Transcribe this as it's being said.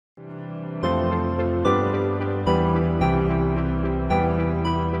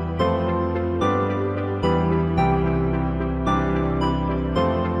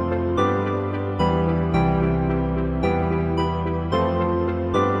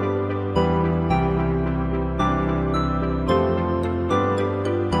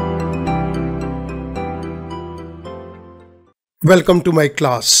Welcome to my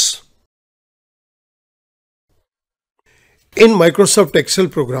class. In Microsoft Excel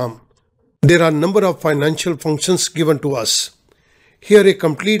program, there are a number of financial functions given to us. Here a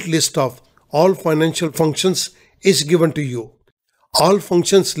complete list of all financial functions is given to you. All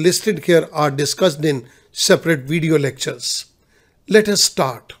functions listed here are discussed in separate video lectures. Let us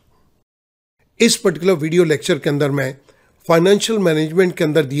start. इस particular video lecture के अंदर मैं financial management के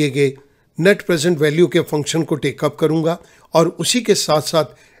अंदर दिए गए net present value के function को टेकअप करूंगा और उसी के साथ साथ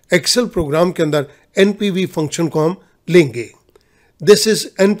एक्सेल प्रोग्राम के अंदर एनपीवी फंक्शन को हम लेंगे. This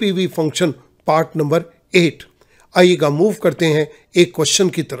is NPV function part number 8. आइएगा मूव करते हैं एक क्वेश्चन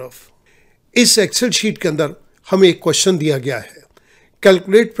की तरफ. इस एक्सेल शीट के अंदर हमें एक क्वेश्चन दिया गया है.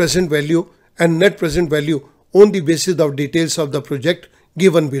 Calculate present value and net present value on the basis of details of the project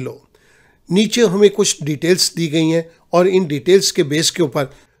given below. नीचे हमें कुछ डिटेल्स दी गई हैं और इन डिटेल्स के बेस के ऊपर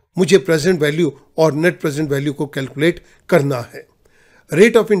मुझे प्रेजेंट वैल्यू और नेट प्रेजेंट वैल्यू को कैलकुलेट करना है.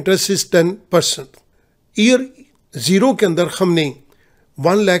 Rate of interest is 10%. Year 0 के अंदर हमने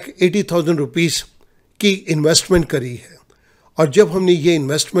 1,80,000 रुपीज़ की इन्वेस्टमेंट करी है और जब हमने ये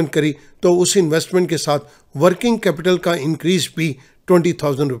इन्वेस्टमेंट करी तो उस इन्वेस्टमेंट के साथ वर्किंग कैपिटल का इंक्रीज भी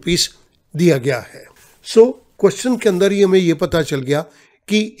 20,000 रुपीज़ दिया गया है. सो क्वेश्चन के अंदर ही हमें ये पता चल गया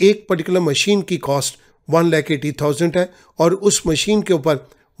कि एक पर्टिकुलर मशीन की कॉस्ट 1,80,000 है और उस मशीन के ऊपर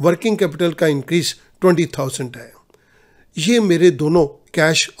वर्किंग कैपिटल का इंक्रीज 20,000 है. ये मेरे दोनों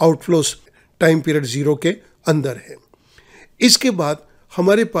कैश आउटफ्लोस टाइम पीरियड 0 के अंदर है. इसके बाद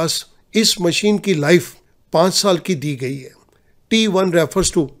हमारे पास इस मशीन की लाइफ 5 साल की दी गई है. T1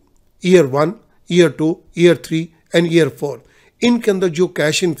 refers two year 1, year 2, year 3 and year 4. इनके अंदर जो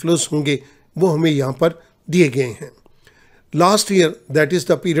कैश इनफ्लोस होंगे वो हमें यहाँ पर दिए गए हैं. Last year that is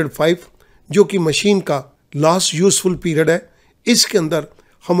the period 5 जो कि मशीन का लास्ट यूजफुल पीरियड है. इसके अंदर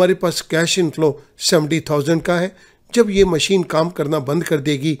हमारे पास कैश इनफ्लो 70,000 का है. जब ये मशीन काम करना बंद कर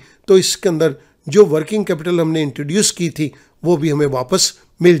देगी तो इसके अंदर जो वर्किंग कैपिटल हमने इंट्रोड्यूस की थी वो भी हमें वापस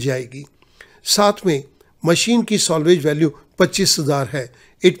मिल जाएगी. साथ में मशीन की सॉल्वेज वैल्यू 25,000 है.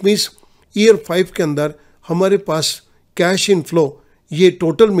 इट मीन्स ईयर 5 के अंदर हमारे पास कैश इनफ्लो ये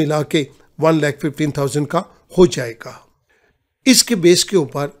टोटल मिला के 1,15,000 का हो जाएगा. इसके बेस के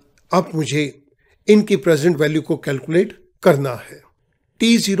ऊपर अब मुझे इनकी प्रेजेंट वैल्यू को कैलकुलेट करना है.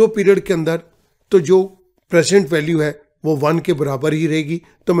 T0 पीरियड के अंदर तो जो प्रेजेंट वैल्यू है वो 1 के बराबर ही रहेगी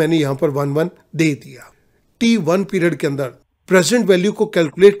तो मैंने यहाँ पर 1 दे दिया. T1 पीरियड के अंदर प्रेजेंट वैल्यू को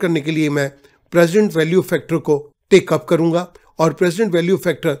कैलकुलेट करने के लिए मैं प्रेजेंट वैल्यू फैक्टर को टेकअप करूँगा और present value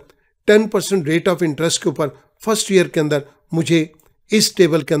factor 10% rate of interest के ऊपर फर्स्ट ईयर के अंदर मुझे इस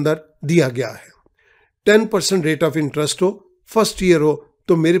टेबल के अंदर दिया गया है. 10% रेट ऑफ इंटरेस्ट हो, फर्स्ट ईयर हो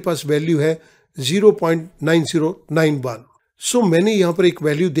तो मेरे पास वैल्यू है 0.9091. सो मैंने यहाँ पर एक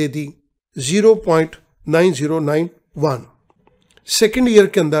वैल्यू दे दी 0.9091. सेकेंड ईयर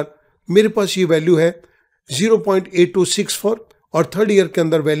के अंदर मेरे पास ये वैल्यू है 0.8264 और थर्ड ईयर के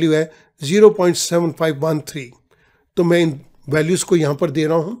अंदर वैल्यू है 0.7513. तो मैं इन वैल्यूज़ को यहाँ पर दे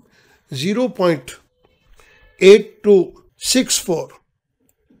रहा हूँ. 0.8264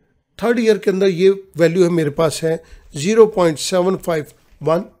 थर्ड ईयर के अंदर ये वैल्यू है मेरे पास है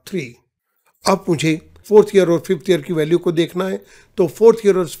 0.7513. अब मुझे फोर्थ ईयर और फिफ्थ ईयर की वैल्यू को देखना है तो फोर्थ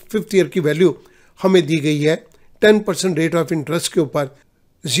ईयर और फिफ्थ ईयर की वैल्यू हमें दी गई है 10% रेट ऑफ इंटरेस्ट के ऊपर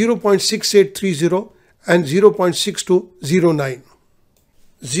 0.6830 एंड 0.6209.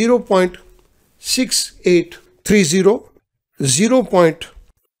 0.6830,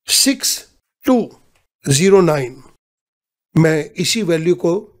 0.6209. मैं इसी वैल्यू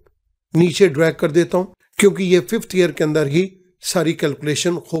को नीचे ड्रैग कर देता हूं क्योंकि ये फिफ्थ ईयर के अंदर ही सारी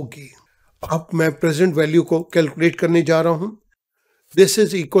कैलकुलेशन होगी. अब मैं प्रेजेंट वैल्यू को कैलकुलेट करने जा रहा हूं. This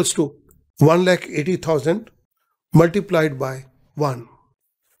is equals to 1,80,000 multiplied by 1.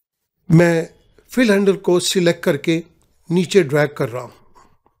 मैं फिल हैंडल को सिलेक्ट करके नीचे ड्रैग कर रहा हूं.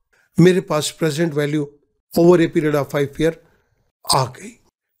 मेरे पास present value over a period of 5 year आ गई.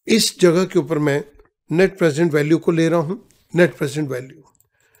 इस जगह के ऊपर मैं नेट प्रेजेंट वैल्यू को ले रहा हूं. Net present value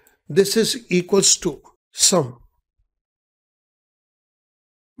this is equals to some.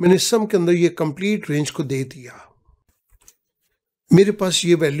 मैंने सम के अंदर ये कंप्लीट रेंज को दे दिया. मेरे पास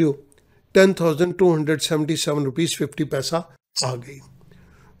ये वैल्यू 10,277 रुपीज़ 50 पैसा आ गई.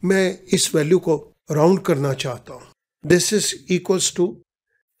 मैं इस वैल्यू को राउंड करना चाहता हूं. This is equals to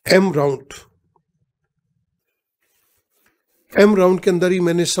M round. M round के अंदर ही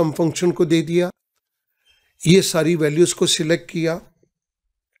मैंने सम फंक्शन को दे दिया. ये सारी वैल्यूज को सिलेक्ट किया,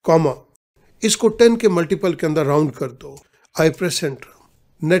 कॉमा, इसको 10 के मल्टीपल के अंदर राउंड कर दो. आई press enter.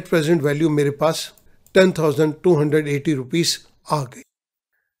 Net present value मेरे पास 10,280 रुपीज़ आ गई.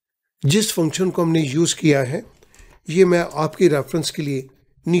 जिस फंक्शन को हमने यूज़ किया है ये मैं आपकी रेफरेंस के लिए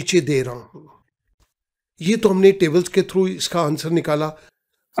नीचे दे रहा हूं। ये तो हमने टेबल्स के थ्रू इसका आंसर निकाला।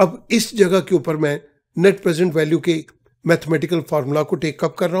 अब इस जगह के ऊपर मैं नेट प्रेजेंट वैल्यू के मैथमेटिकल फॉर्मूला को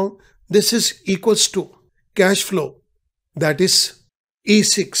टेकअप कर रहा हूं। This is equals to cash flow, that is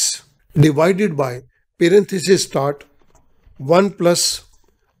E6 divided by parenthesis start 1 plus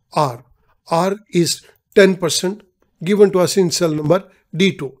R. R is 10% given to us in cell number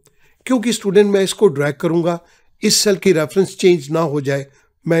D2. क्योंकि स्टूडेंट मैं इसको drag करूंगा, इस सेल की रेफरेंस चेंज ना हो जाए,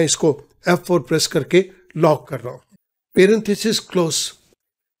 मैं इसको F4 प्रेस करके लॉक कर रहा हूं। Parenthesis close.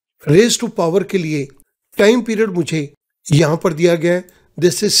 Raise to power के लिए टाइम पीरियड मुझे यहां पर दिया गया है,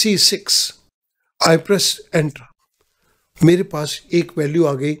 this is C6। I press enter. मेरे पास एक वैल्यू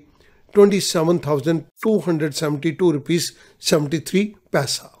आ गई 27,272 रुपीज 73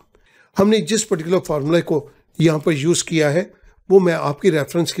 पैसा। हमने जिस पर्टिकुलर फॉर्मूला को यहाँ पर यूज किया है वो मैं आपकी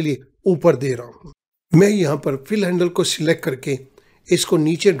रेफरेंस के लिए ऊपर दे रहा हूँ। मैं यहाँ पर फिल हैंडल को सिलेक्ट करके इसको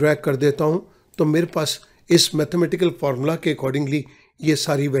नीचे ड्रैग कर देता हूँ, तो मेरे पास इस मैथमेटिकल फॉर्मूला के अकॉर्डिंगली ये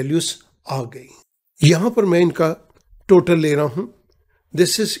सारी वैल्यूज आ गई। यहाँ पर मैं इनका टोटल ले रहा हूँ।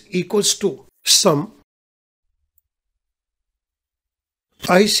 This is equals to some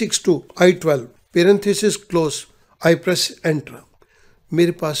I6 to I12 parenthesis close. I press enter.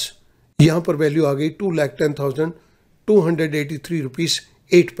 मेरे पास यहाँ पर वैल्यू आ गई 2,10,283 रुपीज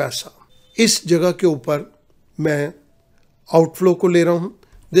 8 पैसा। इस जगह के ऊपर मैं आउटफ्लो को ले रहा हूँ।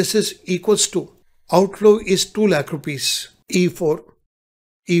 This is equals to outflow is 2 lakh rupees E4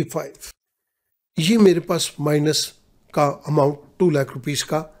 E5। ये मेरे पास माइनस का अमाउंट 2 लाख रुपीज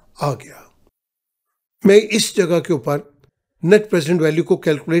का आ गया। मैं इस जगह के ऊपर नेट प्रेजेंट वैल्यू को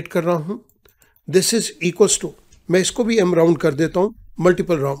कैलकुलेट कर रहा हूं। दिस इज इक्वल्स टू, मैं इसको भी एम राउंड कर देता हूं,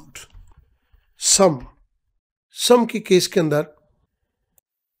 मल्टीपल राउंड। सम की केस के अंदर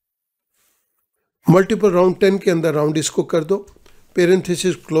मल्टीपल राउंड 10 के अंदर राउंड इसको कर दो।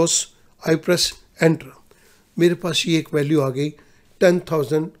 Parenthesis close. आई प्रेस एंटर। मेरे पास ये एक वैल्यू आ गई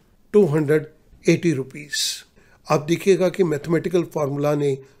 10,280 रुपीज। आप देखिएगा कि मैथमेटिकल फॉर्मूला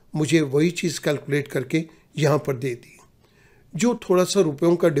ने मुझे वही चीज कैलकुलेट करके यहां पर दे दी। जो थोड़ा सा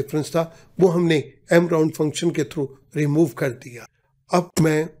रुपयों का डिफरेंस था वो हमने एम राउंड फंक्शन के थ्रू रिमूव कर दिया। अब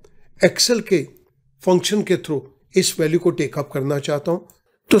मैं एक्सेल के फंक्शन के थ्रू इस वैल्यू को टेकअप करना चाहता हूं,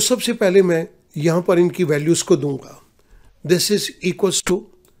 तो सबसे पहले मैं यहां पर इनकी वैल्यूज को दूंगा। This is equals to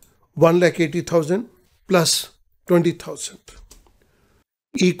 1,80,000 plus 20,000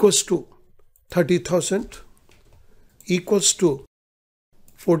 equals to 30,000 equals to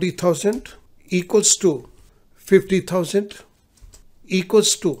 40,000 equals to 50,000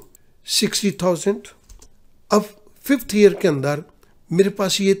 equals to 60,000। अब 5th ईयर के अंदर मेरे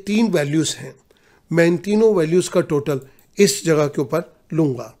पास ये 3 वैल्यूज हैं। मैं इन तीनों वैल्यूज का टोटल इस जगह के ऊपर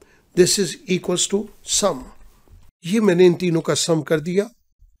लूंगा। This is equals to some. ये मैंने इन तीनों का सम कर दिया।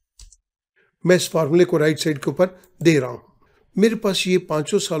 मैं इस फॉर्मूले को राइट साइड के ऊपर दे रहा हूं। मेरे पास ये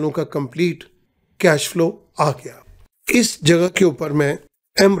 5 सालों का कंप्लीट कैश फ्लो आ गया। इस जगह के ऊपर मैं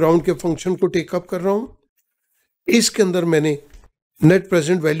एम राउंड के फंक्शन को टेकअप कर रहा हूं। इसके अंदर मैंने नेट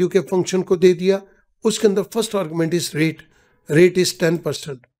प्रेजेंट वैल्यू के फंक्शन को दे दिया। उसके अंदर first argument is rate is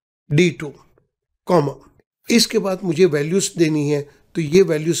 10% D2 comma. इसके बाद मुझे वैल्यूज देनी है, तो ये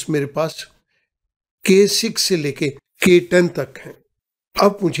वैल्यूज मेरे पास K6 से लेके K10 तक हैं।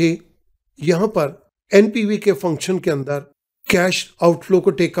 अब मुझे यहां पर NPV के फंक्शन के अंदर कैश आउटफ्लो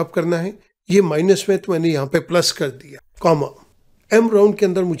को टेकअप करना है। ये माइनस में, तो मैंने यहां पे प्लस कर दिया कॉमा। एम राउंड के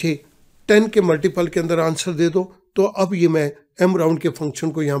अंदर मुझे 10 के मल्टीपल के अंदर आंसर दे दो, तो अब ये मैं एम राउंड के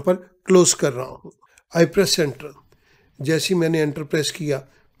फंक्शन को यहां पर क्लोज कर रहा हूं। आई प्रेस एंटर। जैसे मैंने एंटर प्रेस किया,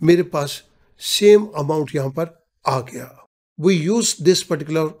 मेरे पास सेम अमाउंट यहां पर आ गया। We use this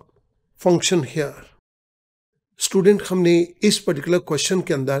particular function here. Student, हमने इस पर्टिकुलर क्वेश्चन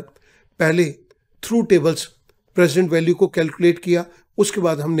के अंदर पहले थ्रू टेबल्स प्रेजेंट वैल्यू को कैलकुलेट किया, उसके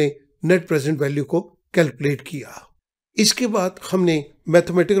बाद हमने नेट प्रेजेंट वैल्यू को कैलकुलेट किया। इसके बाद हमने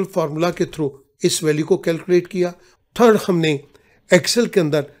मैथमेटिकल फार्मूला के थ्रू इस वैल्यू को कैलकुलेट किया। थर्ड, हमने एक्सेल के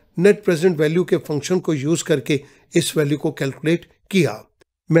अंदर नेट प्रेजेंट वैल्यू के फंक्शन को यूज करके इस वैल्यू को कैलकुलेट किया।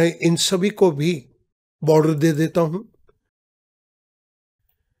 मैं इन सभी को भी बॉर्डर दे देता हूं।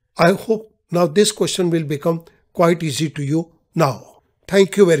 I hope now this question will become quite easy to you now.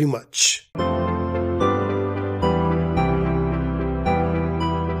 Thank you very much.